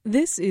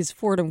This is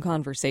Fordham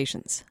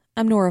Conversations.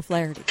 I'm Nora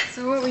Flaherty.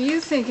 So what were you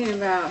thinking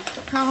about?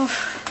 Oh,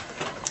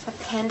 a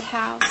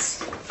penthouse,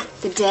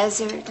 the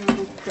desert,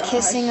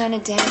 kissing on a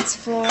dance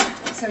floor.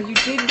 So you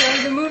did go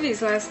to the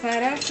movies last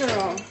night after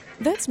all.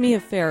 That's Mia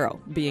Farrow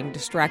being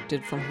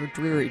distracted from her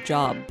dreary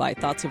job by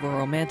thoughts of a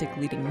romantic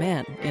leading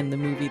man in the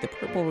movie The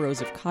Purple Rose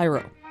of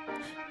Cairo.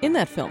 In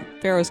that film,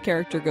 Farrow's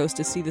character goes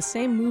to see the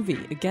same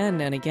movie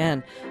again and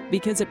again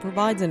because it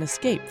provides an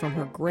escape from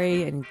her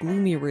gray and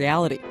gloomy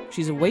reality.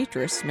 She's a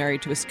waitress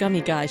married to a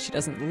scummy guy she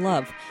doesn't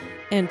love,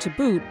 and to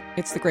boot,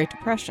 it's the Great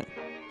Depression.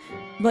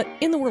 But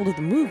in the world of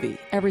the movie,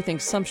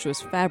 everything's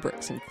sumptuous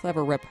fabrics and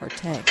clever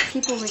repartee.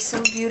 People were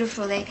so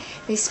beautiful. They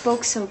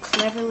spoke so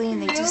cleverly,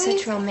 and they do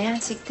such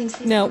romantic things.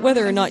 Now,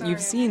 whether or not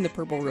you've seen The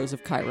Purple Rose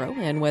of Cairo,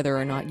 and whether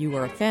or not you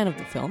are a fan of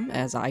the film,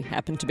 as I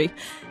happen to be,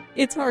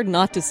 it's hard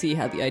not to see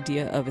how the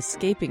idea of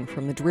escaping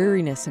from the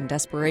dreariness and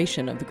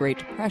desperation of the Great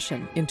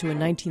Depression into a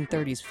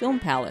 1930s film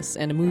palace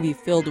and a movie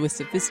filled with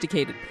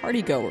sophisticated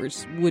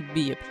partygoers would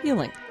be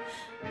appealing.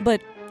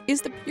 But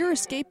is the pure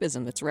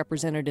escapism that's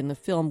represented in the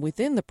film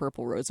within The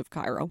Purple Rose of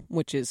Cairo,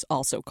 which is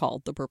also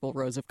called The Purple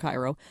Rose of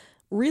Cairo,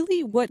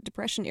 really what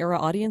Depression-era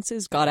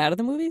audiences got out of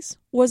the movies?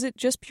 Was it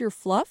just pure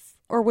fluff,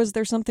 or was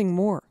there something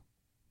more?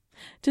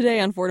 Today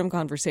on Fordham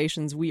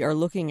Conversations, we are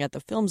looking at the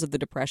films of the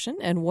Depression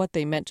and what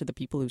they meant to the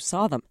people who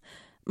saw them.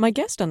 My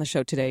guest on the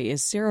show today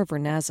is Sarah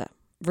Vernazza.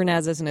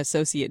 Vernazza is an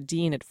associate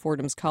dean at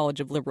Fordham's College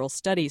of Liberal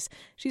Studies.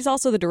 She's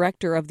also the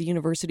director of the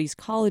university's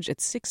College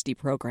at 60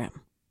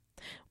 program.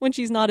 When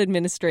she's not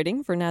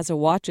administrating, Vernazza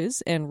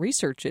watches and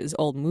researches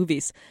old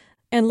movies.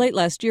 And late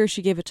last year,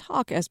 she gave a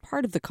talk as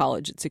part of the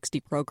College at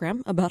 60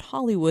 program about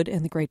Hollywood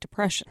and the Great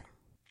Depression.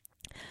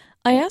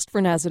 I asked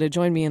Vernazza to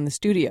join me in the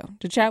studio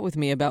to chat with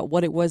me about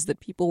what it was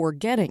that people were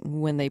getting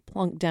when they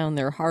plunked down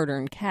their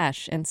hard-earned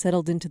cash and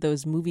settled into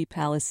those movie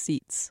palace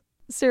seats.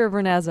 Sarah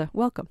Vernazza,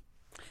 welcome.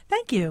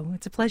 Thank you.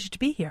 It's a pleasure to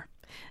be here.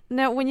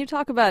 Now, when you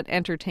talk about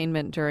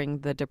entertainment during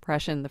the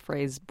Depression, the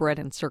phrase bread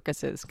and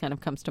circuses kind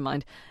of comes to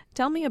mind.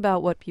 Tell me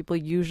about what people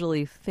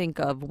usually think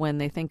of when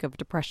they think of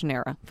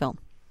Depression-era film.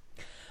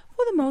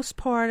 For the most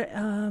part,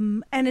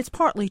 and it's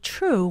partly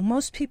true,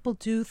 most people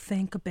do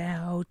think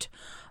about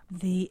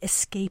the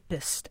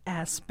escapist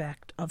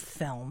aspect of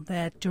film,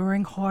 that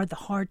during the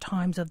hard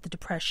times of the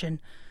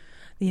Depression,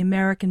 the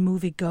American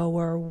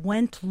moviegoer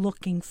went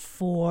looking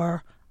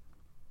for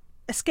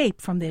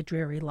escape from their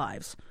dreary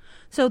lives.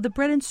 So the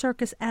bread and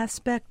circus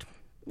aspect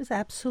is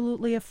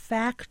absolutely a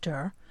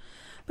factor.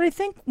 But I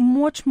think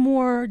much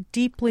more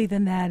deeply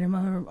than that,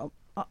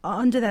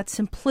 under that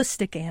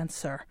simplistic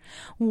answer,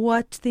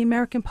 what the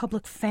American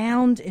public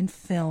found in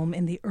film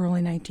in the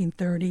early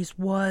 1930s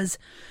was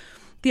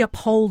the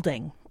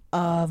upholding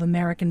of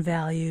American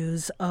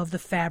values, of the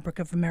fabric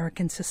of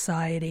American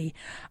society.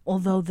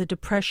 Although the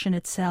Depression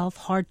itself,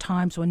 hard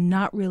times were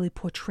not really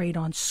portrayed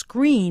on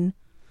screen,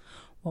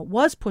 what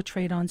was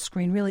portrayed on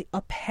screen really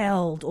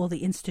upheld all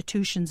the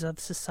institutions of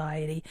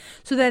society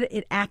so that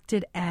it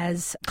acted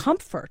as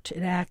comfort.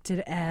 It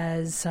acted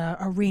as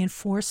a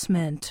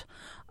reinforcement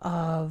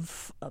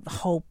of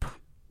hope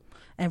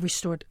and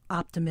restored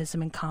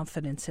optimism and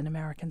confidence in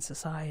American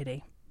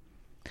society.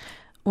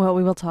 Well,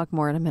 we will talk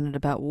more in a minute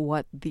about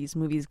what these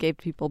movies gave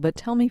to people, but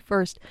tell me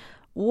first,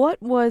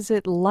 what was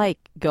it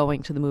like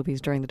going to the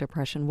movies during the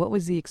Depression? What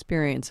was the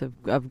experience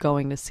of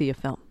going to see a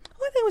film?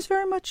 Well, I think it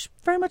was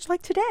very much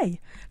like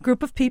today. A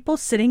group of people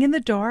sitting in the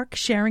dark,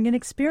 sharing an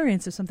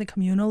experience. There's something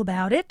communal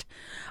about it.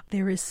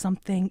 There is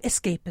something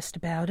escapist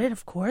about it,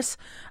 of course.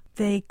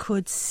 They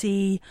could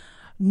see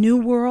new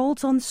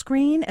worlds on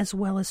screen as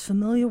well as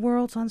familiar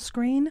worlds on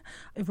screen,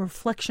 a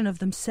reflection of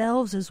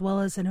themselves as well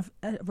as a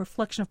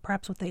reflection of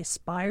perhaps what they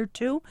aspired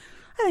to.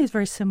 I think it's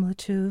very similar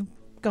to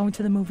going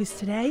to the movies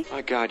today.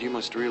 My God, you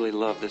must really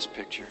love this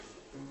picture.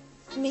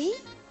 Me?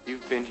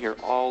 You've been here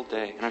all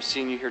day, and I've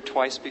seen you here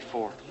twice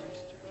before.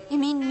 You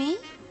mean me?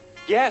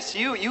 Yes,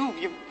 you.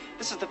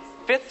 This is the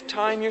 5th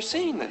time you're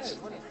seeing this.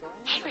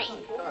 Henry,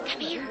 come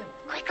here,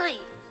 quickly.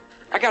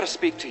 I gotta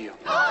speak to you.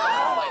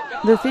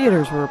 The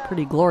theaters were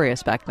pretty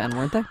glorious back then,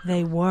 weren't they?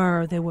 They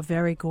were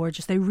very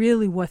gorgeous. They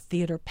really were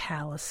theater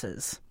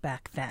palaces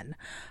back then.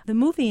 The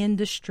movie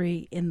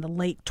industry in the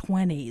late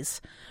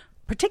 20s,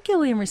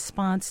 particularly in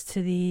response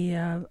to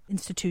the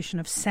institution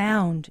of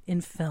sound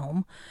in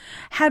film,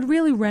 had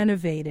really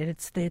renovated.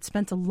 They had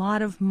spent a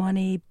lot of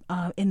money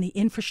in the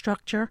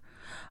infrastructure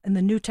and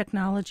the new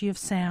technology of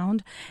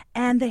sound,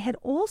 and they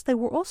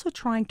were also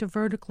trying to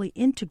vertically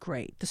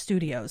integrate the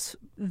studios.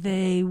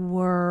 They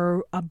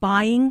were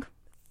buying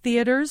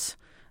theaters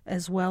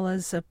as well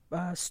as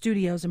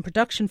studios and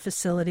production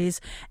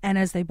facilities, and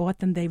as they bought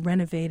them, they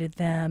renovated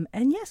them.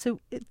 And yes,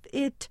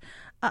 it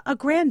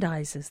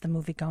aggrandizes the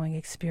movie-going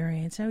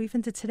experience. Now,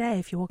 even to today,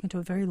 if you walk into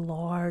a very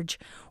large,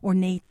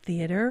 ornate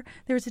theater,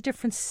 there is a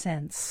different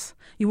sense.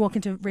 You walk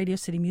into Radio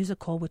City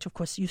Music Hall, which, of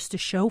course, used to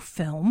show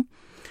film,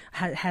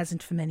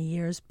 hasn't for many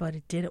years, but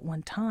it did at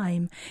one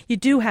time. You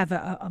do have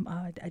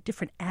a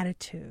different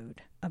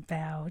attitude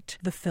about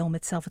the film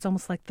itself. It's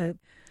almost like the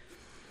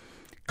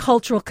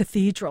cultural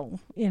cathedral,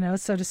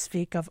 so to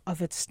speak,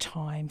 of its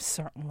time,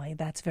 certainly.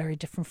 That's very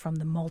different from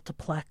the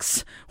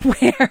multiplex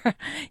where,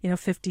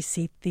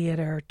 50-seat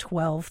theater,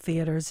 12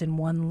 theaters in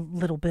one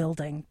little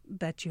building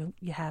that you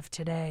have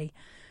today.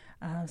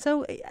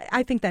 So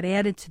I think that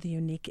added to the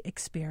unique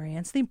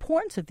experience, the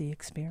importance of the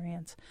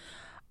experience.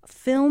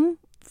 Film,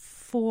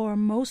 for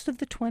most of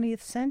the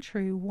 20th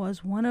century,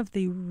 was one of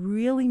the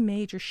really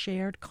major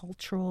shared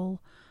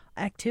cultural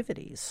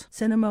activities.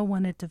 Cinema,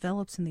 when it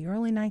develops in the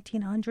early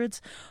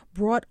 1900s,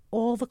 brought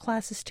all the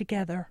classes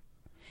together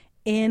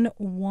in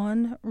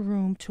one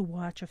room to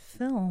watch a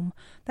film.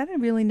 That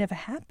had really never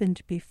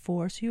happened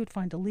before. So you would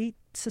find elite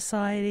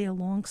society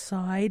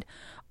alongside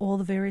all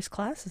the various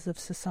classes of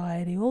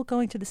society, all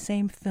going to the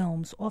same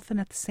films, often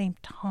at the same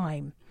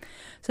time.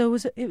 So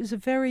it was a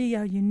very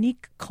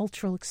unique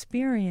cultural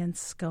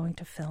experience going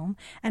to film.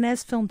 And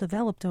as film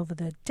developed over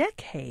the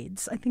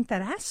decades, I think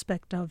that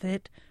aspect of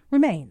it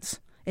remains.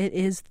 It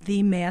is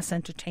the mass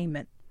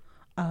entertainment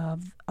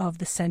of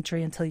the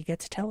century until you get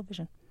to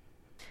television.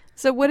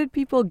 So what did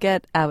people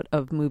get out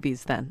of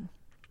movies then?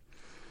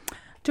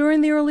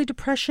 During the early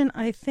Depression,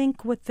 I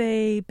think what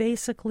they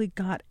basically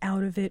got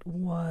out of it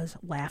was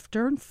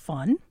laughter and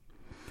fun.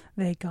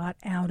 They got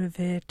out of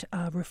it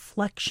a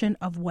reflection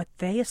of what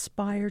they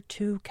aspired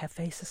to,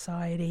 cafe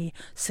society,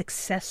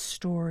 success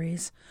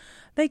stories.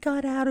 They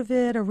got out of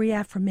it a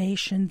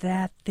reaffirmation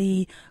that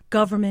the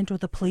government or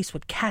the police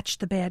would catch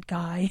the bad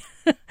guy,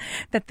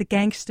 that the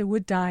gangster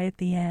would die at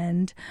the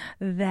end,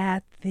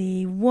 that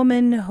the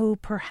woman who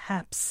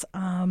perhaps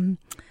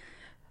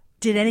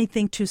did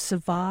anything to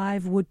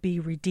survive would be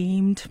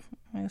redeemed.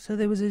 So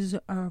there was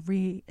a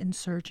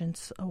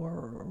reinsurgence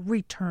or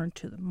return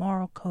to the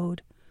moral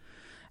code.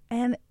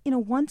 And,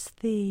 once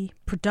the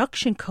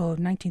production code,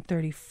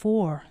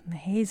 1934, the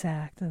Hayes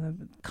Act,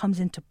 comes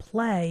into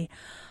play,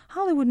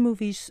 Hollywood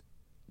movies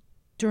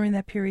during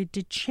that period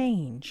did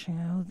change.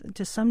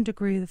 To some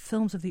degree, the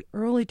films of the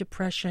early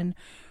Depression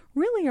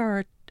really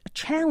are a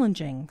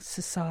challenging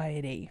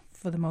society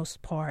for the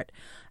most part.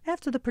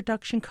 After the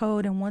production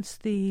code and once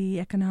the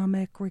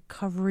economic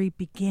recovery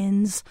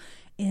begins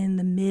in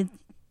the mid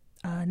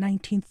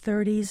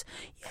 1930s,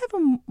 you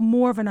have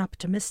more of an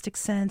optimistic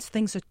sense.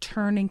 Things are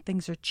turning,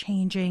 things are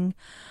changing.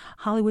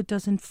 Hollywood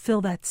doesn't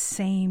fill that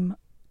same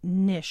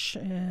niche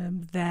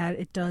that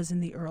it does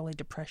in the early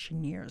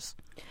Depression years.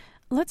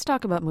 Let's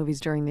talk about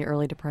movies during the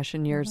early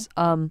Depression years.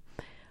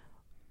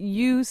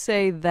 You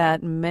say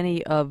that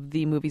many of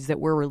the movies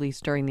that were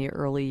released during the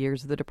early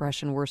years of the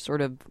Depression were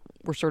sort of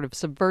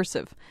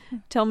subversive.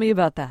 Tell me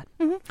about that.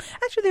 Mm-hmm.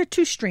 Actually, there are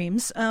two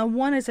streams.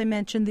 One, as I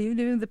mentioned,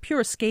 the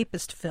pure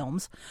escapist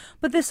films,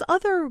 but this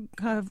other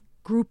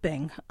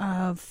grouping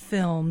of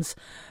films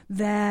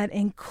that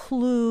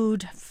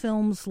include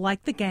films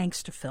like the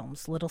gangster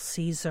films, Little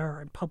Caesar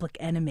and Public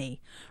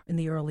Enemy in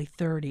the early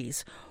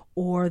 30s,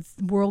 or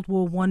World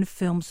War I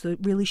films that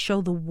really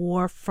show the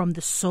war from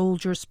the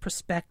soldier's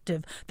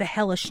perspective, the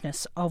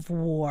hellishness of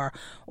war,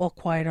 All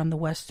Quiet on the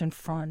Western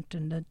Front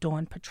and the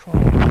Dawn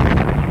Patrol.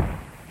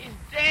 He's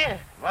dead.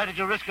 Why did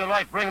you risk your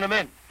life bringing him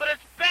in? But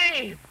it's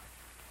Babe.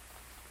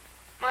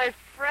 My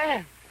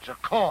friend. It's a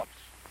corpse,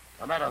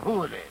 no matter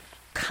who it is.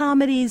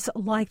 Comedies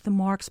like the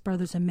Marx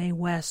Brothers and Mae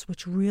West,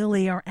 which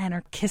really are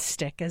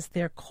anarchistic, as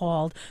they're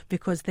called,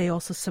 because they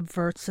also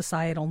subvert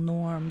societal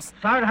norms.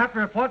 Sorry to have to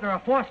report there are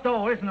 4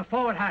 stowaways in the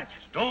forward hatch.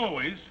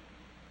 Stowaways?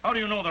 How do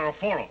you know there are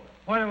 4 of them?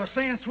 Well, they were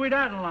singing Sweet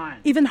Adeline.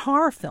 Even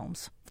horror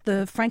films.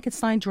 The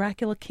Frankenstein,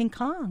 Dracula, King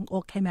Kong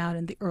all came out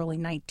in the early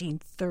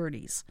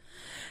 1930s.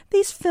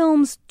 These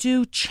films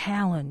do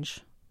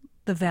challenge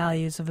the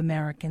values of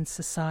American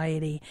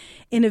society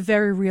in a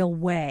very real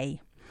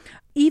way.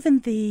 Even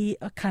the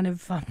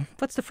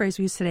what's the phrase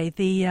we use today?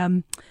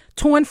 The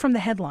torn from the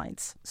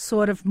headlines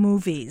sort of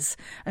movies,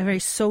 very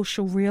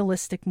social,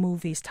 realistic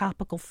movies,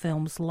 topical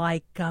films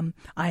like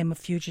I Am a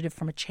Fugitive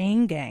from a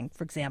Chain Gang,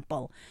 for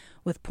example,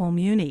 with Paul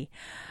Muni.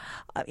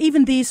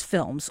 Even these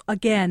films,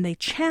 again, they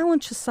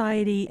challenge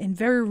society in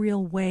very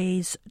real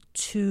ways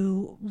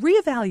to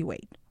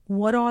reevaluate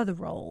what are the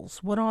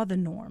roles, what are the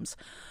norms.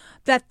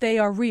 That they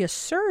are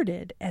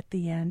reasserted at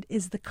the end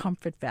is the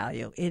comfort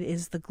value. It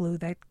is the glue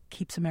that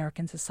keeps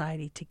American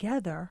society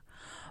together.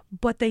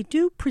 But they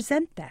do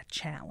present that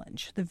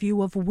challenge, the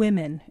view of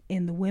women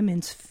in the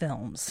women's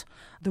films,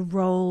 the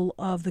role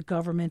of the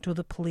government or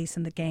the police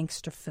in the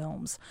gangster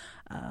films,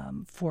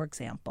 for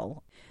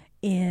example.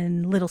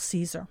 In Little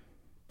Caesar,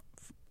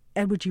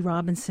 Edward G.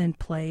 Robinson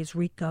plays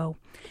Rico,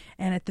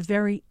 and at the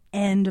very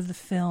end of the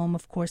film,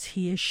 of course,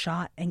 he is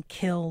shot and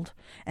killed,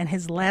 and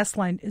his last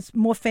line is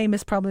more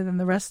famous probably than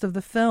the rest of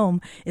the film,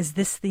 is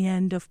this the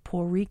end of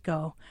poor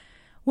Rico?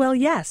 Well,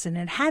 yes, and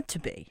it had to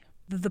be.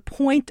 The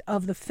point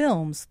of the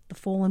films, the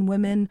Fallen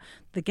Women,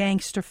 the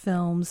gangster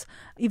films,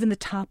 even the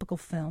topical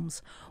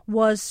films,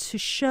 was to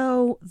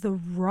show the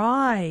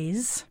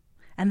rise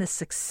and the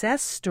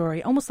success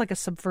story, almost like a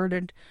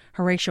subverted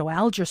Horatio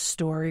Alger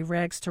story,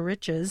 rags to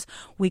riches.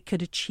 We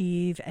could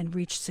achieve and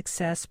reach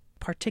success,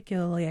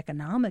 particularly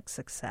economic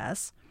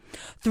success,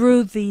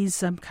 through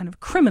these kind of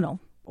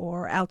criminal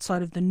or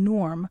outside of the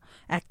norm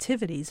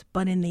activities,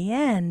 but in the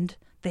end,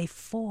 they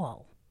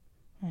fall.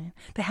 Right?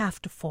 They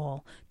have to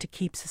fall to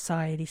keep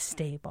society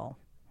stable.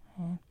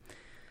 Right?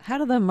 How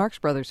do the Marx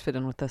Brothers fit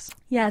in with this?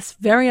 Yes,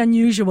 very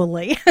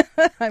unusually,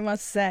 I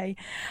must say.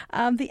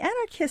 The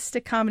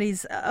anarchistic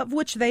comedies, of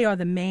which they are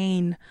the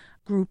main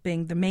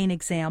grouping, the main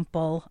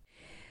example,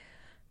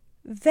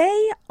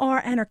 they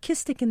are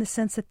anarchistic in the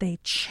sense that they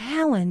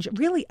challenge,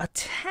 really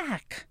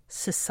attack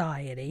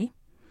society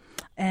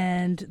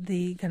and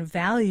the kind of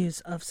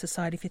values of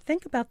society. If you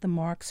think about the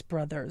Marx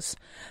Brothers,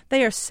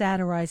 they are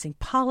satirizing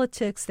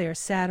politics, they are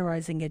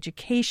satirizing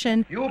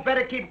education. You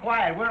better keep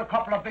quiet. We're a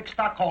couple of big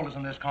stockholders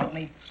in this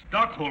company.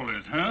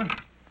 Stockholders, huh?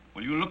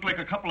 Well, you look like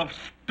a couple of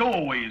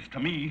stowaways to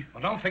me.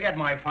 Well, don't forget,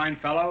 my fine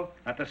fellow,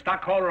 that the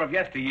stockholder of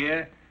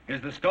yesteryear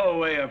is the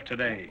stowaway of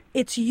today.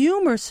 It's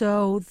humor,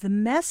 so the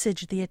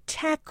message, the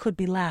attack could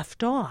be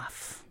laughed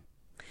off.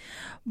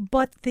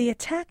 But the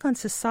attack on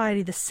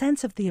society, the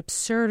sense of the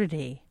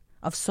absurdity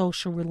of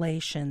social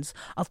relations,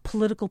 of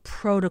political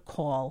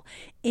protocol.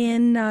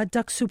 In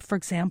Duck Soup, for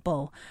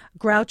example,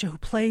 Groucho, who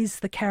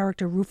plays the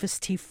character Rufus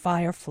T.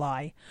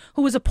 Firefly,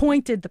 who was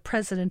appointed the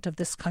president of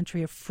this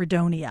country of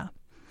Fredonia,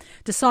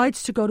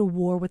 decides to go to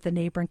war with the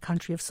neighboring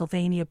country of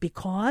Sylvania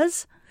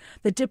because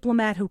the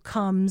diplomat who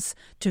comes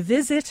to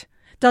visit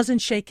doesn't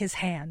shake his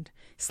hand,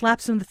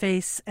 slaps him in the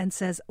face and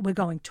says, "We're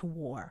going to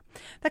war."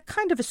 That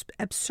kind of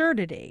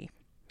absurdity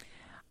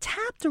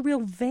tapped a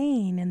real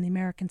vein in the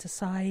American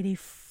society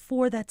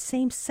for that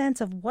same sense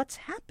of what's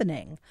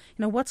happening,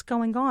 what's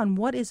going on,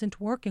 what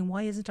isn't working,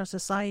 why isn't our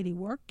society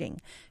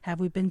working? Have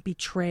we been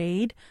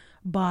betrayed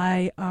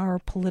by our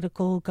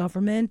political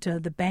government,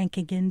 the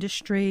banking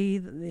industry,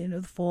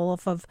 the fall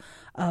off of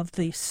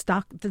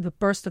the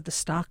burst of the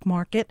stock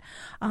market?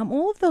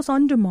 All of those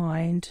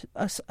undermined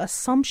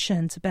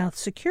assumptions about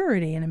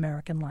security in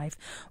American life.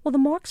 Well, the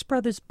Marx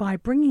Brothers, by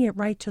bringing it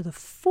right to the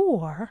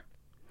fore,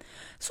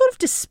 sort of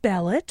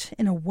dispel it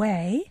in a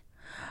way,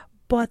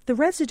 but the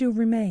residue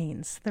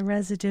remains. The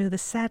residue, the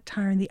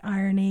satire and the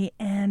irony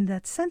and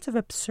that sense of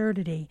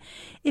absurdity.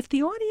 If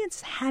the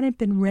audience hadn't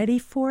been ready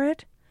for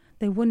it,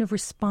 they wouldn't have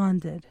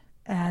responded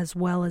as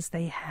well as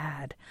they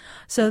had.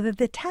 So that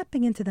they're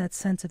tapping into that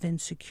sense of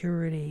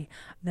insecurity,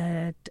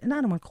 that, and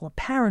I don't want to call it a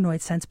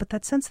paranoid sense, but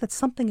that sense that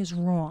something is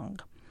wrong.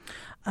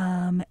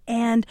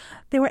 And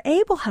they were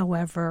able,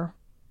 however,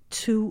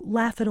 to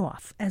laugh it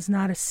off as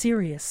not a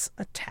serious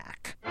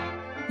attack.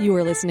 You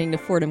are listening to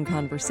Fordham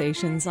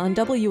Conversations on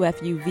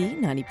WFUV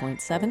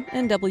 90.7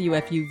 and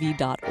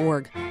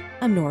WFUV.org.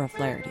 I'm Nora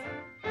Flaherty.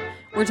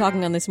 We're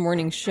talking on this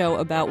morning's show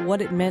about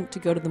what it meant to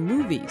go to the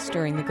movies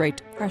during the Great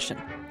Depression.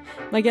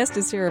 My guest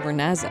is Sarah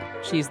Vernazza.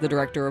 She's the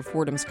director of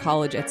Fordham's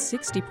College at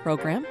 60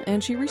 program,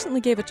 and she recently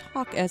gave a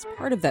talk as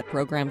part of that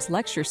program's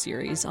lecture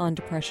series on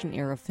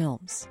Depression-era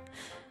films.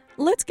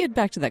 Let's get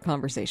back to that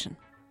conversation.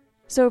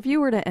 So if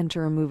you were to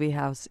enter a movie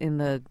house in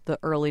the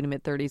early to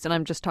mid-30s, and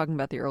I'm just talking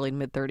about the early to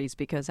mid-30s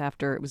because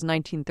after it was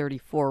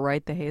 1934,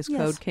 right, the Hays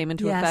Code came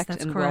into effect,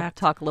 that's and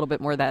correct. We'll talk a little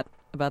bit more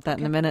about that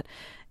in a minute.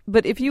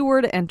 But if you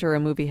were to enter a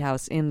movie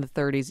house in the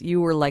 30s,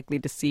 you were likely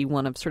to see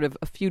one of sort of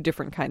a few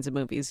different kinds of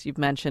movies you've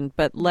mentioned,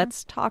 but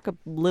let's talk a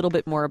little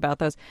bit more about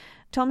those.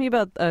 Tell me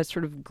about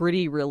sort of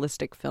gritty,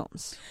 realistic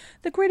films.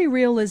 The gritty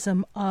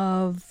realism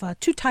of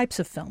two types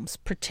of films,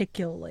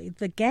 particularly.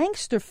 The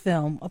gangster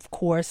film, of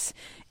course,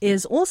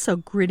 is also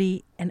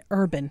gritty and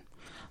urban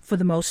for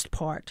the most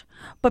part.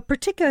 But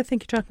particularly, I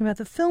think you're talking about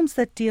the films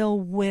that deal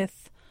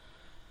with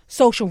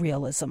social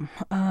realism,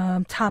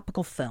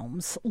 topical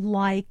films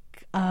like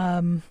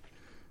I'm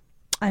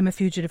a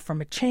Fugitive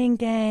from a Chain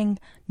Gang,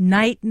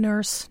 Night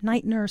Nurse.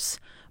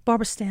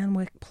 Barbara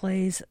Stanwyck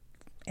plays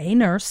a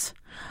nurse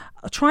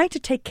trying to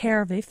take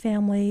care of a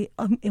family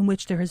in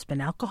which there has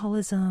been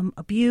alcoholism,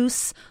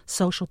 abuse,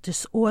 social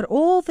disorder,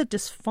 all the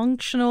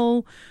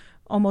dysfunctional,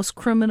 almost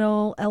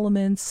criminal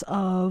elements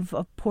of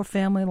a poor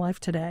family life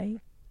today.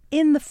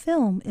 In the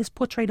film is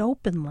portrayed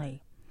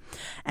openly.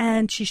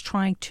 And she's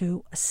trying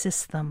to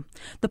assist them.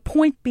 The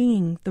point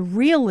being the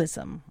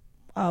realism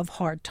of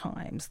hard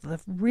times, the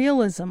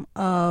realism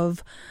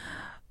of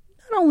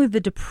not only the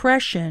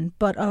depression,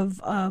 but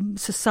of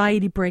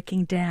society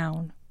breaking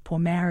down, poor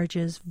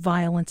marriages,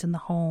 violence in the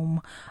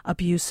home,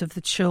 abuse of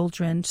the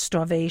children,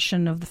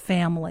 starvation of the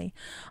family,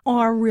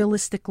 are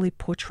realistically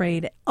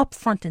portrayed up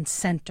front and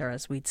center,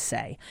 as we'd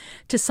say.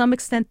 To some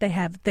extent,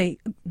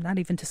 not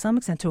even to some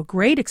extent, to a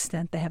great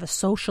extent, they have a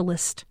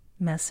socialist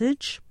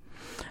message.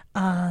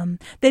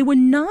 They were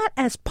not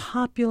as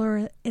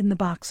popular in the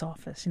box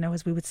office,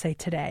 as we would say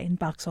today, in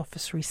box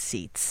office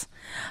receipts.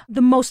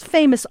 The most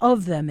famous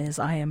of them is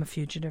I Am a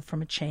Fugitive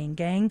from a Chain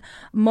Gang.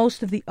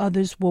 Most of the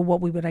others were what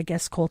we would, I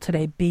guess, call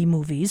today B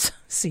movies,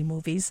 C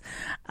movies,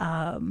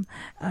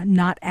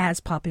 not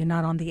as popular,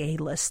 not on the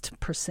A-list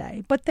per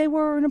se. But they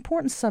were an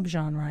important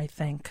subgenre, I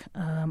think,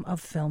 of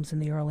films in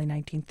the early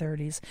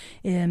 1930s.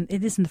 And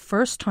it isn't the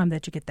first time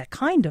that you get that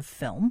kind of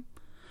film.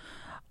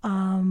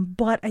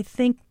 But I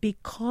think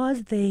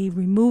because they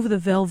remove the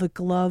velvet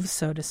glove,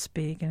 so to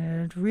speak, and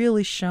it had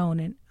really shown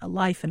in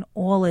life in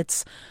all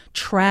its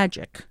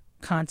tragic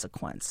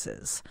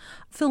consequences,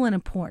 fill an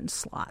important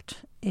slot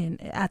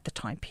at the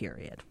time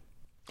period.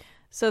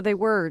 So they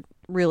were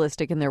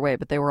realistic in their way,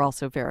 but they were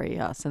also very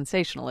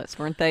sensationalist,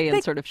 weren't they?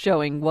 And sort of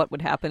showing what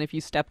would happen if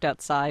you stepped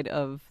outside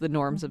of the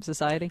norms of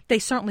society? They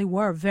certainly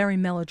were very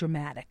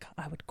melodramatic,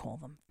 I would call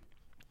them.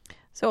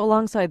 So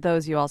alongside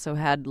those, you also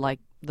had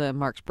like the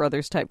Marx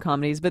Brothers type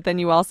comedies, but then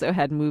you also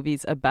had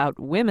movies about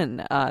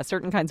women,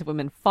 certain kinds of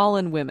women,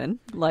 fallen women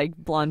like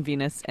Blonde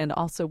Venus, and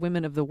also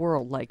women of the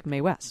world like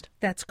Mae West.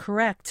 That's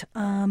correct.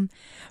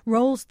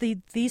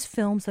 These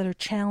films that are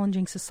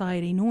challenging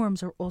society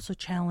norms are also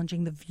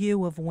challenging the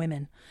view of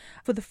women.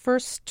 For the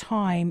first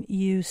time,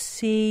 you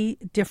see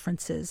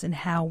differences in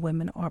how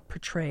women are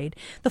portrayed.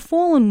 The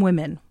fallen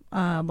women,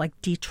 like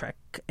Dietrich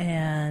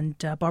and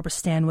Barbara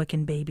Stanwyck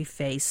in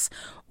Babyface,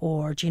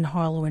 or Jean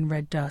Harlow in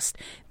Red Dust.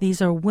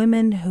 These are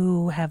women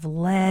who have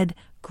led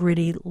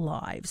gritty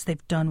lives.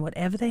 They've done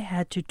whatever they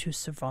had to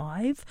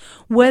survive,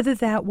 whether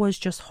that was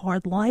just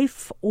hard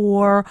life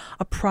or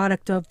a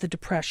product of the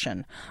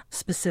Depression.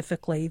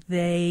 Specifically,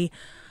 they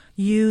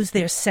use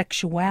their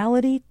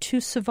sexuality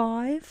to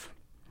survive.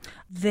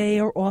 They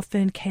are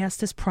often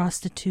cast as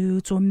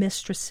prostitutes or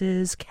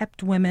mistresses,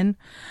 kept women,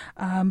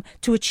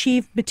 to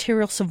achieve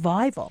material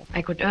survival.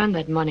 I could earn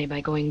that money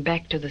by going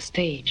back to the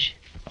stage.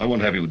 I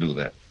won't have you do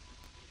that.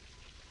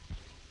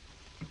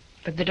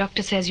 But the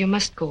doctor says you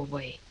must go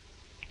away.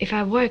 If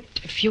I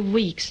worked a few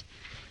weeks,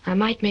 I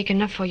might make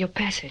enough for your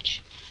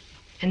passage.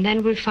 And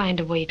then we'll find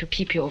a way to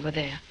keep you over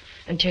there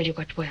until you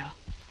got well.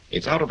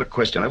 It's out of the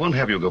question. I won't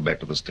have you go back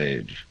to the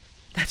stage.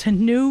 That's a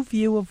new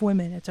view of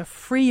women. It's a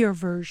freer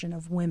version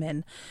of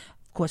women.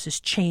 Of course, it's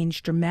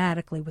changed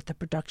dramatically with the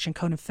production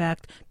code. In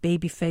fact,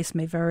 Babyface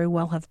may very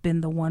well have been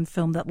the one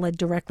film that led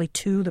directly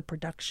to the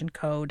production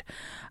code.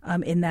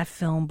 In that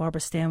film,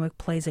 Barbara Stanwyck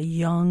plays a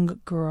young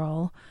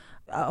girl,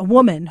 a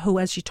woman who,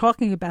 as she's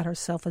talking about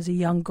herself as a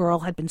young girl,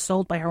 had been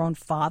sold by her own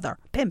father,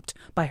 pimped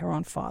by her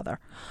own father,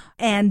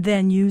 and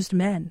then used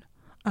men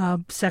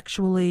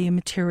sexually and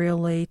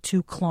materially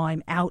to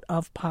climb out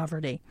of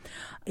poverty.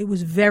 It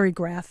was very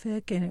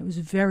graphic and it was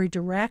very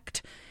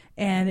direct,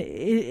 and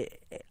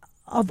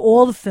of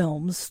all the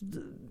films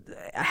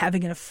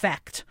having an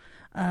effect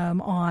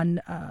on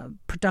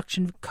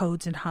production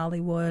codes in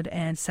Hollywood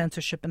and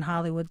censorship in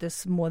Hollywood,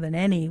 this more than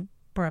any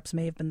perhaps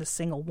may have been the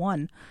single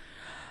one.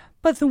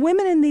 But the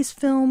women in these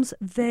films,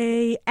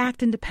 they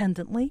act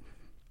independently.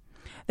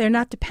 They're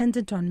not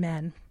dependent on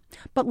men.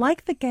 But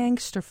like the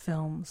gangster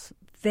films,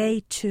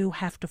 they too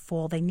have to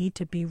fall. They need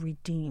to be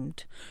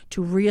redeemed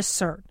to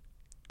reassert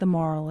the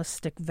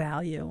moralistic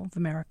value of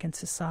American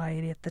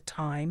society at the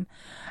time.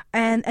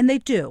 And they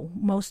do.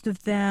 Most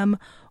of them,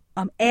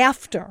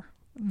 after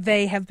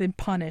they have been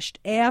punished,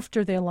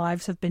 after their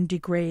lives have been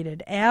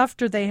degraded,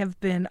 after they have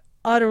been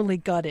utterly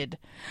gutted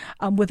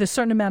with a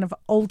certain amount of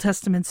Old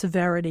Testament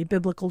severity,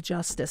 biblical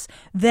justice,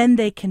 then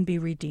they can be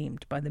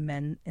redeemed by the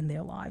men in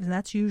their lives. And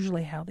that's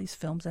usually how these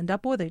films end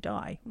up, or they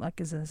die, like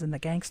as in the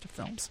gangster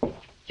films.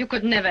 You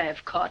could never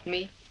have caught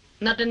me.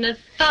 Not in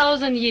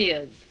 1,000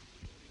 years.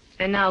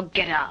 And now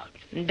get out.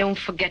 And don't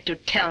forget to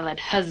tell that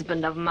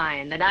husband of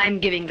mine that I'm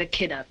giving the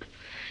kid up.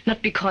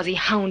 Not because he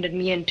hounded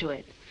me into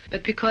it,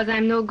 but because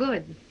I'm no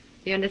good.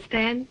 You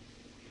understand?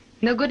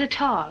 No good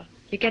at all.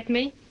 You get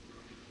me?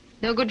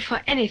 No good for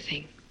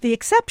anything. The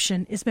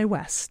exception is Mae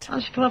West.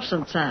 I should love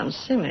sometimes,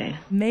 silly.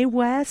 Mae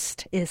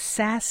West is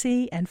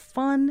sassy and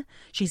fun.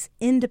 She's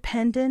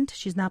independent.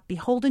 She's not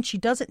beholden. She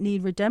doesn't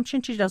need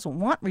redemption. She doesn't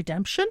want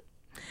redemption.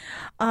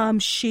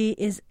 She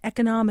is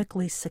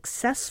economically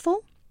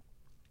successful.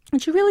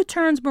 And she really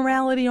turns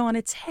morality on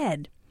its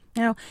head.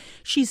 Now,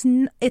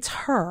 it's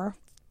her,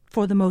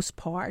 for the most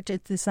part.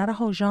 It's not a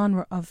whole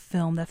genre of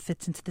film that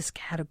fits into this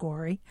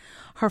category.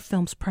 Her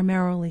films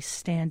primarily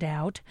stand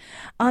out.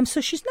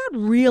 So she's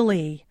not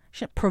really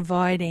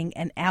providing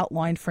an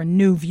outline for a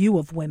new view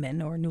of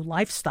women or a new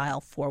lifestyle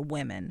for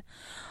women.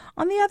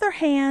 On the other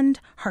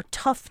hand, her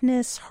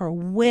toughness, her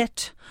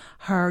wit,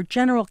 her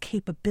general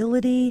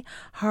capability,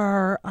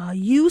 her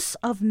use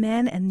of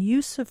men and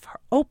use of her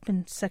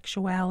open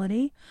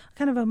sexuality,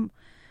 kind of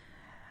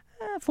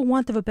for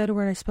want of a better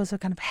word, I suppose, a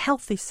kind of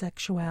healthy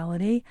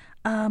sexuality.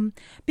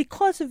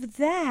 Because of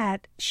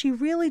that, she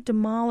really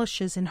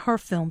demolishes, in her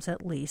films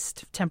at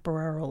least,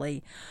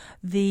 temporarily,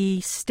 the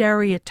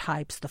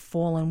stereotypes, the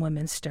fallen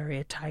women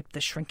stereotype,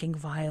 the shrinking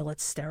violet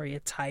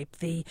stereotype,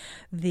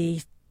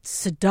 the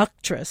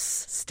seductress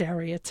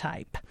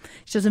stereotype.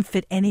 She doesn't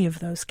fit any of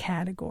those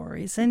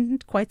categories,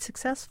 and quite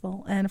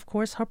successful. And, of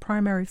course, her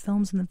primary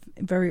films in the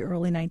very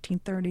early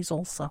 1930s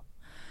also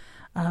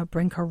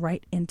bring her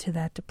right into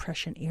that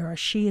Depression era.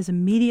 She is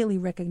immediately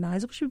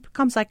recognizable. She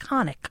becomes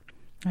iconic.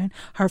 Right?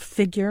 Her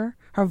figure,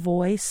 her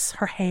voice,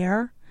 her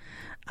hair,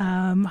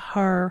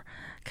 her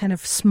kind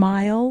of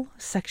smile,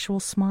 sexual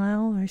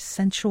smile, her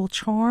sensual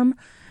charm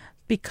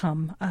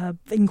become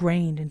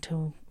ingrained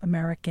into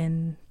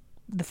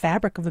the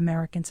fabric of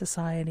American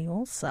society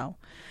also.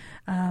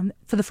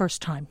 for the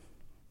first time.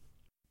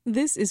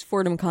 This is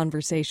Fordham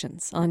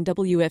Conversations on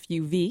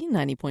WFUV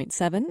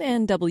 90.7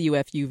 and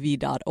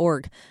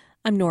WFUV.org.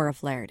 I'm Nora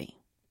Flaherty.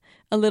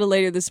 A little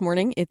later this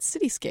morning, it's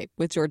Cityscape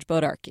with George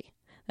Bodarky.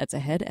 That's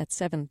ahead at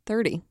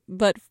 7:30.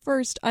 But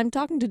first, I'm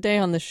talking today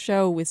on the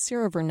show with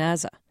Sarah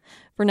Vernazza.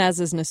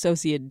 Vernazza is an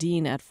associate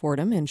dean at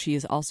Fordham, and she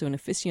is also an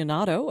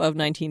aficionado of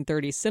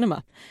 1930s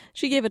cinema.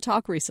 She gave a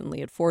talk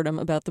recently at Fordham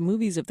about the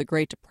movies of the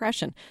Great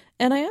Depression,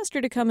 and I asked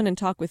her to come in and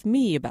talk with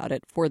me about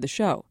it for the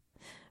show.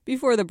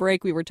 Before the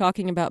break, we were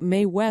talking about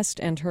Mae West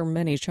and her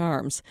many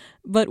charms,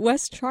 but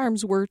West's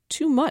charms were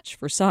too much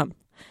for some.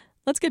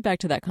 Let's get back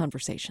to that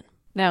conversation.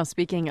 Now,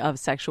 speaking of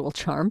sexual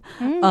charm,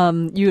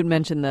 you had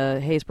mentioned the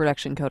Hays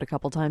Production Code a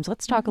couple times.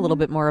 Let's talk a little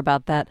bit more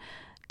about that.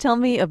 Tell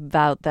me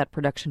about that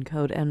production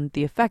code and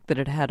the effect that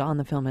it had on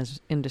the film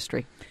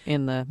industry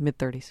in the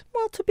mid-30s.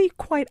 Well, to be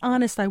quite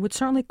honest, I would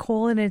certainly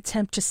call it an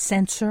attempt to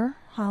censor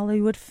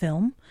Hollywood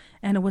film,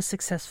 and it was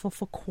successful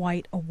for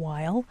quite a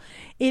while.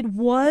 It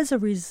was a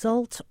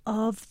result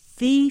of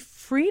the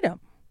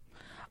freedom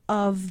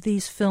of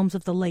these films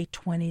of the late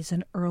 20s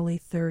and early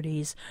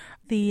 30s,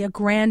 the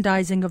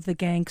aggrandizing of the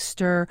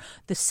gangster,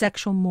 the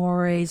sexual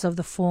mores of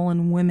the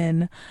fallen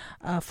women,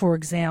 for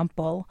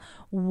example,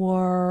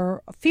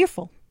 were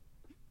fearful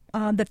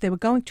that they were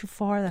going too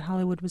far, that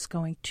Hollywood was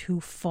going too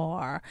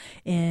far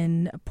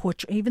in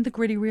even the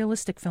gritty,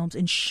 realistic films,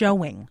 in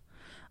showing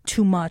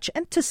too much.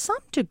 And to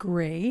some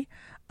degree,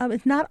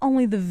 it's not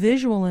only the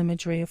visual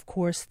imagery, of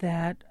course,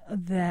 that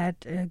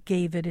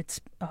gave it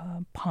its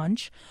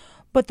punch,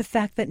 but the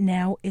fact that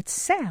now it's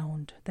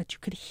sound, that you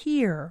could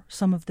hear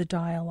some of the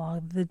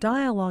dialogue. The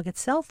dialogue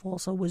itself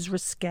also was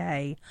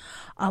risque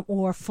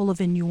or full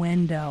of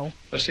innuendo.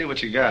 Let's see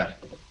what you got.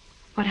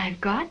 What I've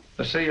got?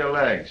 Let's see your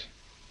legs.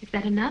 Is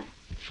that enough?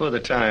 For the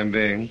time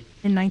being.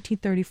 In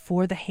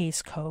 1934, the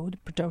Hays Code,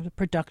 the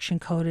production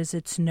code as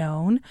it's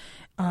known,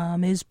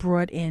 is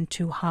brought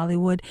into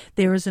Hollywood.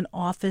 There is an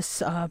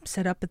office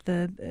set up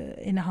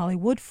in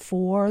Hollywood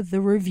for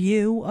the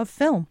review of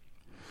film.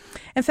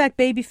 In fact,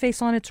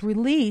 Babyface, on its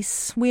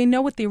release, we know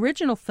what the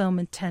original film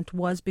intent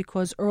was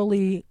because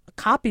early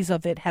copies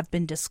of it have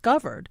been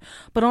discovered.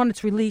 But on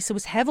its release, it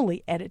was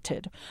heavily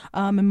edited,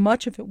 and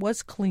much of it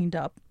was cleaned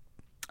up.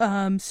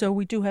 So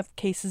we do have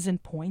cases in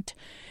point.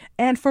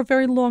 And for a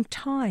very long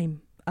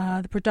time,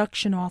 the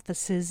production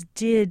offices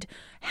did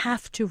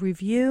have to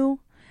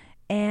review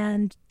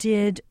and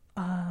did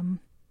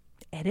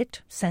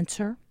edit,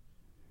 censor,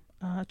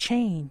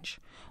 change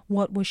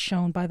what was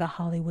shown by the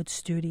Hollywood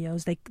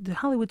studios. The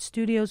Hollywood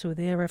studios were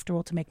there, after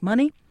all, to make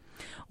money.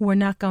 We're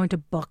not going to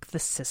buck the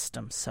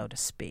system, so to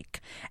speak.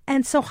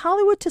 And so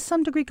Hollywood, to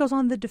some degree, goes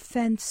on the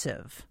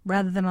defensive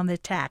rather than on the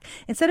attack.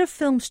 Instead of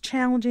films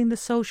challenging the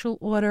social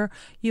order,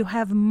 you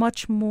have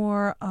much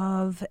more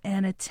of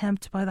an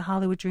attempt by the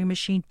Hollywood Dream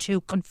Machine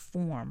to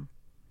conform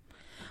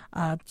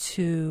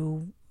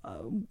to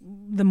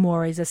the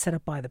mores as set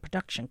up by the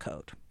production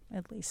code,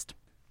 at least.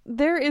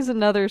 There is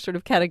another sort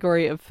of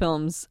category of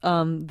films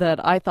that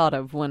I thought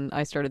of when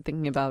I started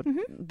thinking about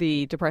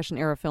the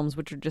Depression-era films,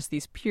 which are just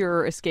these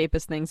pure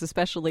escapist things,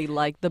 especially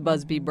like the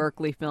Busby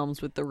Berkeley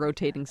films with the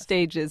rotating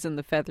stages and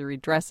the feathery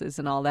dresses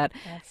and all that.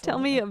 Absolutely. Tell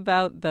me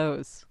about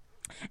those.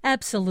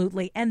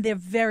 Absolutely, and they're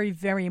very,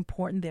 very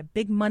important. They're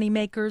big money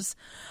makers.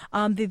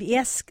 The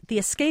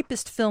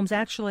escapist films,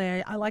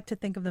 actually, I like to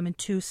think of them in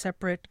two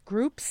separate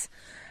groups.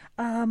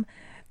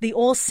 The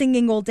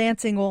all-singing,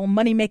 all-dancing,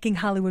 all-money-making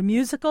Hollywood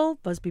musical,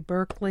 Busby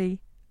Berkeley,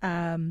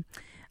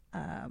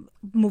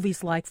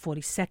 movies like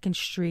 42nd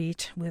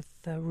Street with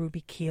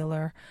Ruby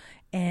Keeler,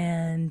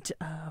 and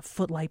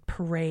Footlight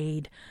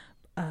Parade,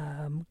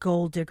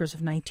 Gold Diggers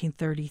of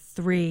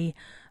 1933,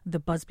 the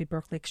Busby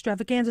Berkeley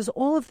Extravaganzas.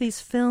 All of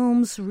these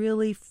films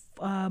really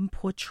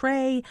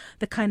portray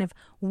the kind of,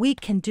 we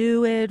can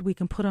do it, we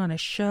can put on a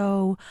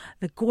show,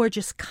 the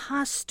gorgeous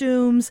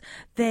costumes.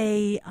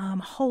 They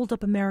hold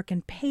up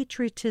American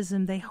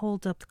patriotism. They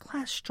hold up the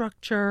class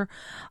structure.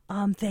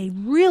 They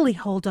really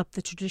hold up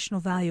the traditional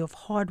value of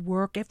hard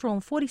work. After all,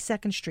 on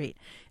 42nd Street,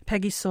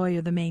 Peggy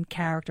Sawyer, the main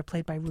character,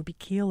 played by Ruby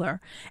Keeler,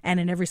 and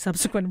in every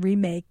subsequent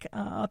remake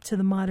up to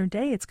the modern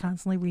day, it's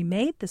constantly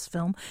remade, this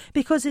film,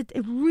 because it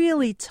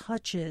really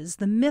touches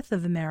the myth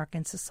of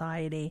American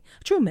society,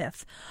 true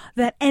myth,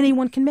 that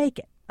anyone can make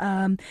it.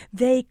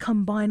 They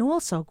combine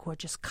also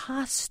gorgeous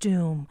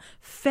costume,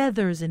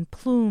 feathers and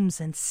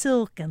plumes and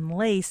silk and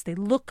lace. They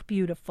look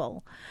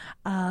beautiful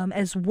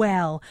as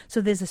well.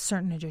 So there's a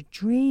certain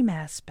dream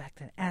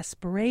aspect, an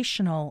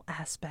aspirational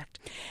aspect.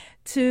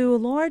 To a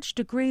large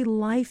degree,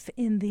 life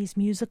in these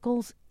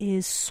musicals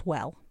is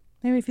swell.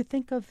 I mean, if you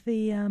think of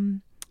the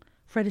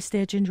Fred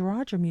Astaire, Ginger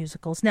Rogers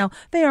musicals, now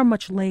they are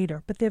much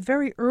later, but they're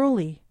very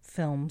early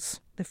films.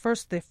 The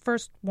first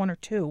one or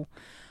two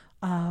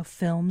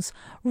films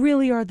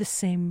really are the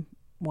same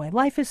way.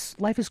 Life is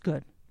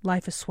good.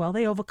 Life is swell.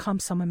 They overcome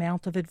some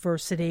amount of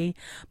adversity,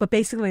 but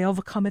basically they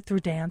overcome it through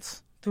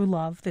dance, through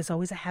love. There's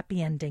always a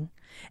happy ending.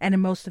 And in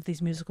most of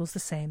these musicals, the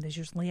same. There's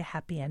usually a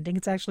happy ending.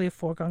 It's actually a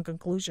foregone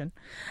conclusion.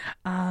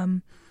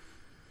 And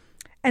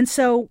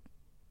so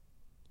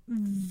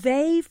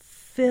they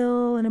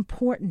fill an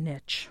important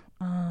niche,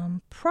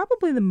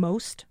 probably the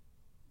most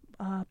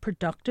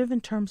productive in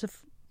terms of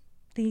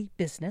the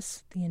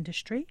business, the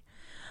industry.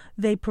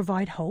 They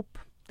provide hope,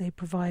 they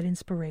provide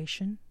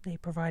inspiration, they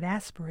provide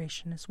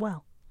aspiration as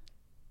well.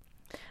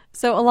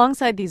 So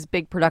alongside these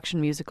big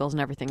production musicals and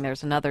everything,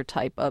 there's another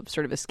type of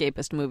sort of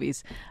escapist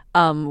movies,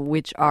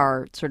 which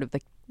are sort of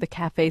the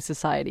Cafe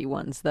Society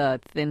ones, the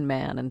Thin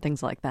Man and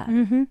things like that.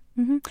 Mm-hmm,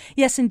 mm-hmm.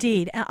 Yes,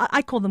 indeed.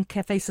 I call them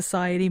Cafe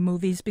Society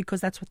movies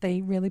because that's what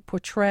they really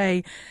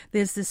portray.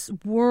 There's this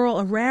world,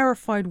 a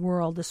rarefied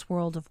world, this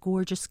world of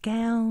gorgeous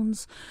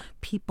gowns,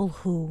 people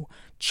who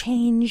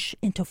change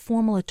into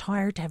formal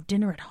attire to have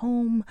dinner at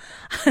home,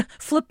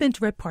 flip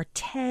into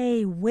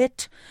repartee,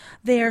 wit.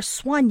 They're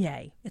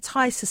soigné. It's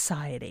high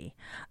society.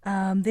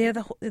 They're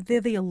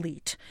the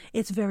elite.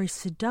 It's very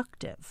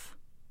seductive.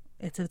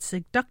 It's a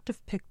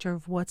seductive picture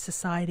of what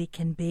society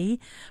can be,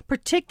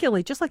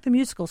 particularly, just like the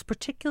musicals,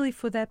 particularly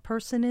for that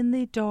person in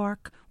the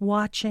dark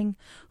watching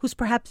who's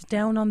perhaps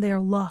down on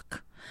their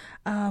luck.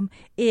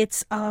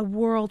 It's a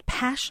world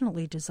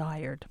passionately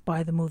desired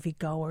by the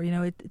moviegoer. You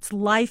know, it's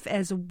life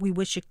as we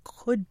wish it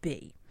could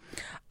be.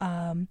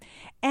 And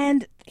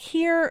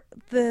here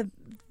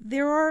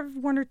there are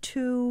one or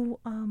two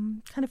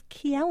kind of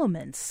key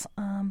elements,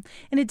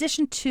 in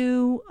addition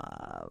to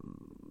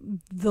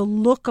the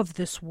look of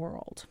this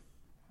world.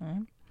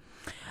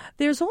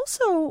 There's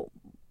also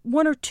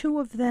one or two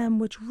of them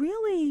which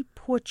really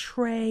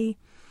portray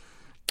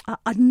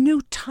a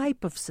new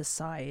type of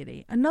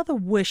society, another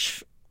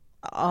wish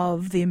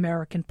of the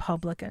American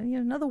public,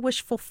 another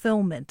wish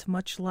fulfillment,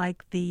 much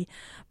like the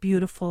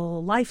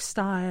beautiful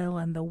lifestyle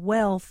and the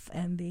wealth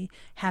and the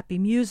happy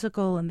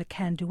musical and the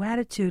can-do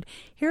attitude.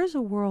 Here's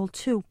a world,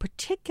 too,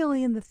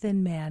 particularly in The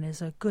Thin Man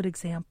is a good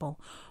example,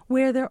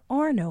 where there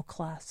are no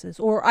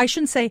classes, or I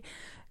shouldn't say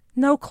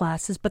no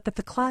classes, but that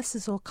the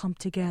classes all come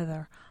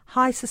together.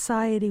 High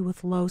society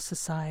with low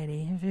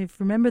society. If you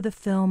remember the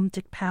film,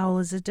 Dick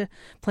Powell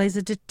plays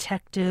a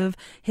detective.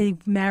 He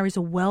marries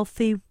a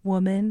wealthy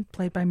woman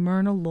played by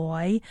Myrna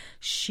Loy.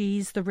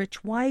 She's the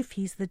rich wife.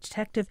 He's the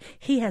detective.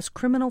 He has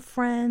criminal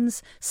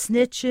friends,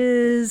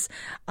 snitches,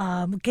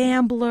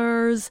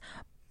 gamblers.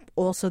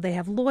 Also, they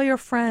have lawyer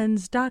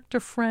friends, doctor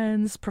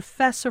friends,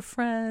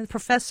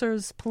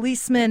 professors,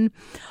 policemen.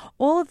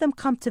 All of them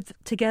come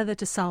together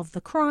to solve the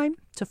crime,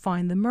 to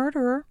find the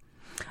murderer.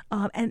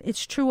 And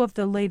it's true of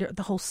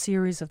the whole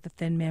series of The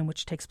Thin Man,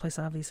 which takes place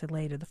obviously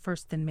later. The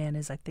first Thin Man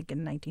is, I think,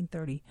 in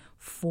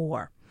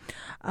 1934.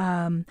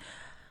 And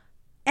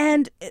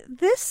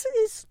this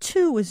is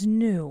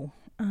new.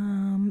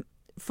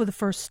 For the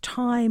first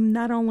time,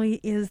 not only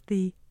is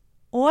the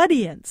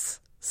audience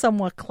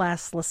somewhat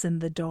classless in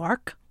the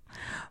dark,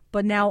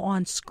 but now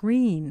on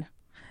screen,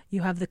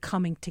 you have the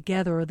coming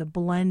together or the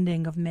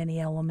blending of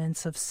many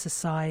elements of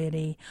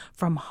society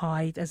from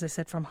high, as I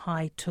said, from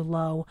high to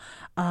low,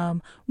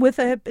 with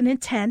an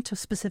intent, a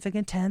specific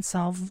intent,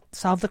 solve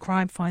the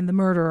crime, find the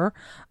murderer.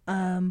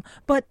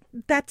 But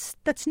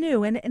that's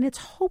new, and it's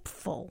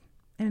hopeful.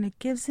 And it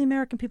gives the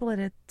American people at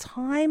a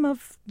time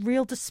of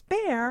real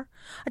despair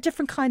a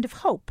different kind of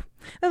hope.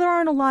 Now, there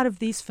aren't a lot of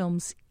these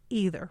films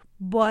either,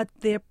 but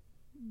the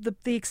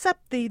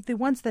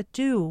ones that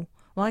do,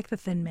 like The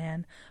Thin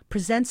Man,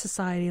 present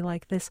society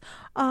like this,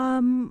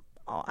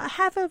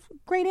 have a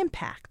great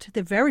impact.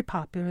 They're very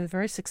popular, they're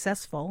very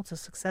successful. It's a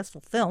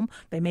successful film.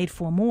 They made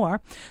 4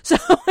 more, so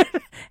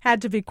it had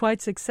to be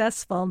quite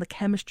successful, and the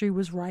chemistry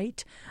was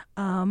right.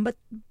 But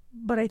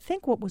I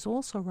think what was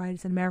also right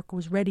is that America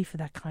was ready for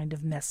that kind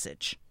of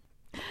message.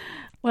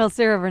 Well,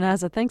 Sarah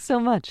Vernazza, thanks so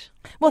much.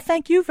 Well,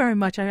 thank you very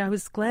much. I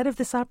was glad of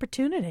this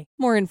opportunity.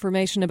 More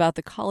information about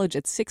the College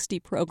at 60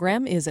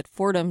 program is at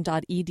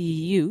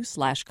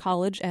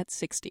fordham.edu/college at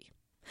 60.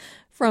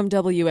 From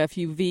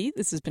WFUV,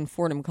 this has been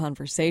Fordham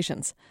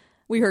Conversations.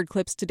 We heard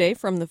clips today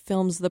from the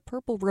films The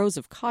Purple Rose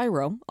of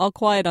Cairo, All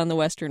Quiet on the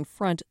Western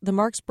Front, The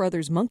Marx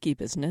Brothers Monkey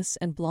Business,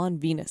 and Blonde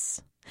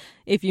Venus.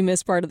 If you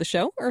missed part of the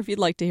show, or if you'd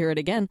like to hear it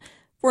again,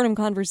 Fordham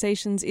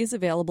Conversations is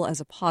available as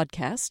a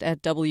podcast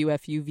at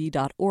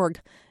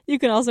WFUV.org. You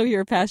can also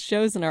hear past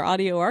shows in our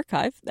audio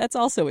archive. That's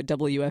also at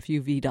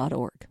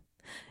WFUV.org.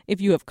 If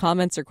you have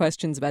comments or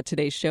questions about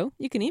today's show,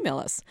 you can email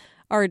us.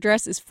 Our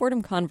address is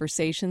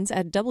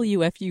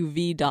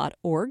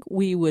fordhamconversations@WFUV.org.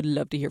 We would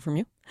love to hear from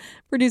you.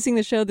 Producing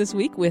the show this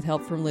week with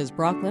help from Liz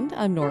Brockland,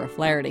 I'm Nora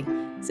Flaherty.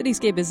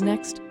 Cityscape is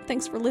next.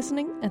 Thanks for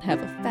listening and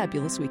have a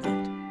fabulous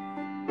weekend.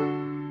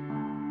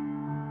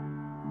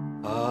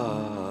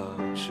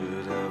 I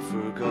should have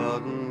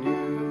forgotten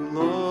you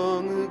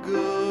long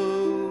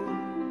ago,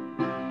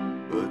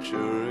 but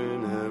you're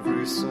in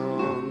every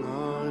song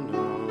I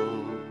know.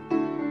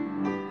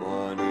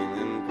 Whining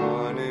and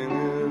pining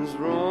is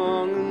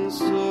wrong, and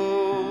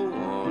so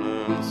on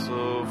and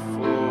so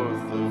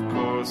forth, of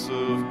course,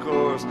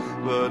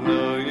 but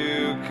no,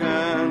 you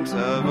can't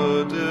have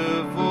a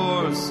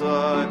divorce.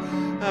 I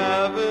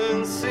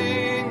haven't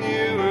seen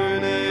you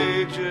in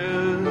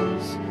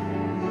ages,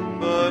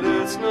 but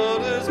it's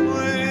not as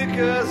bleak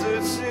as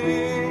it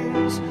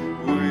seems.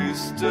 We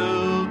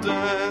still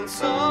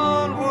dance on.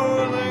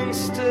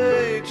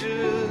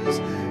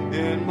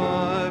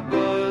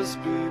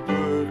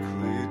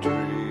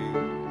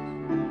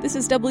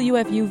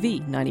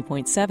 WFUV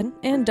 90.7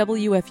 and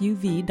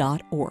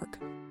WFUV.org.